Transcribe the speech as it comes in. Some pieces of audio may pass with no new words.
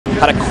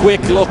Had a quick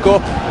look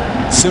up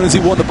as soon as he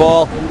won the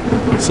ball.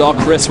 Saw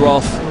Chris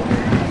Rolfe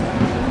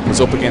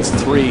was up against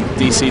 3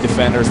 DC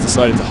defenders,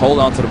 decided to hold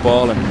on to the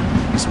ball and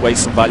just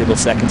waste some valuable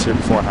seconds here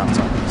before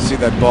halftime. See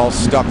that ball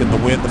stuck in the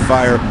wind, the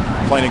Fire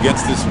playing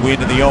against this wind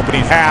in the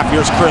opening half.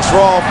 Here's Chris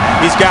Rolfe.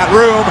 He's got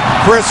room.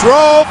 Chris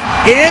Rolfe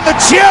in the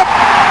chip.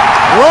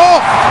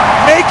 Rolfe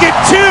make it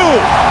 2,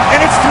 and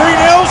it's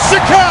 3-0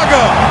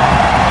 Chicago.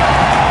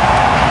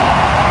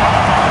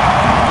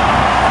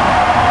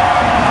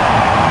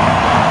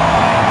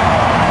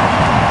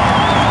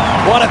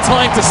 What a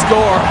time to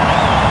score.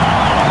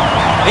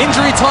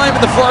 Injury time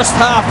in the first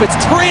half. It's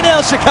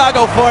 3-0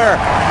 Chicago Fire.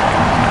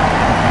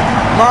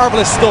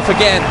 Marvellous stuff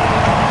again.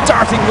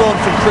 Darting run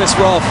from Chris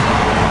Rolfe.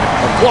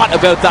 And what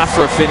about that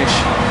for a finish?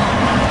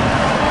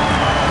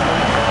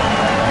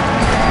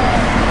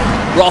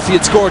 Rolfe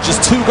had scored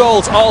just 2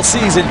 goals all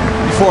season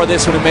before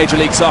this one in Major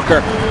League Soccer.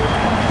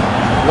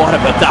 What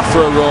about that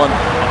for a run?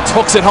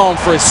 Tucks it home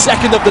for his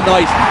 2nd of the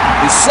night,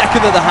 his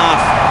 2nd of the half.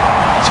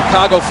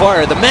 Chicago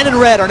Fire, the men in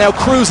red, are now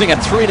cruising at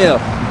 3-0.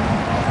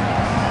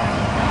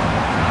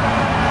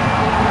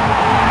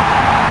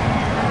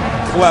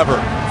 Clever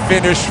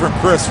finish from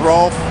Chris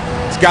Rolfe.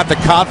 He's got the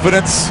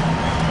confidence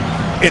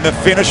in the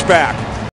finish back.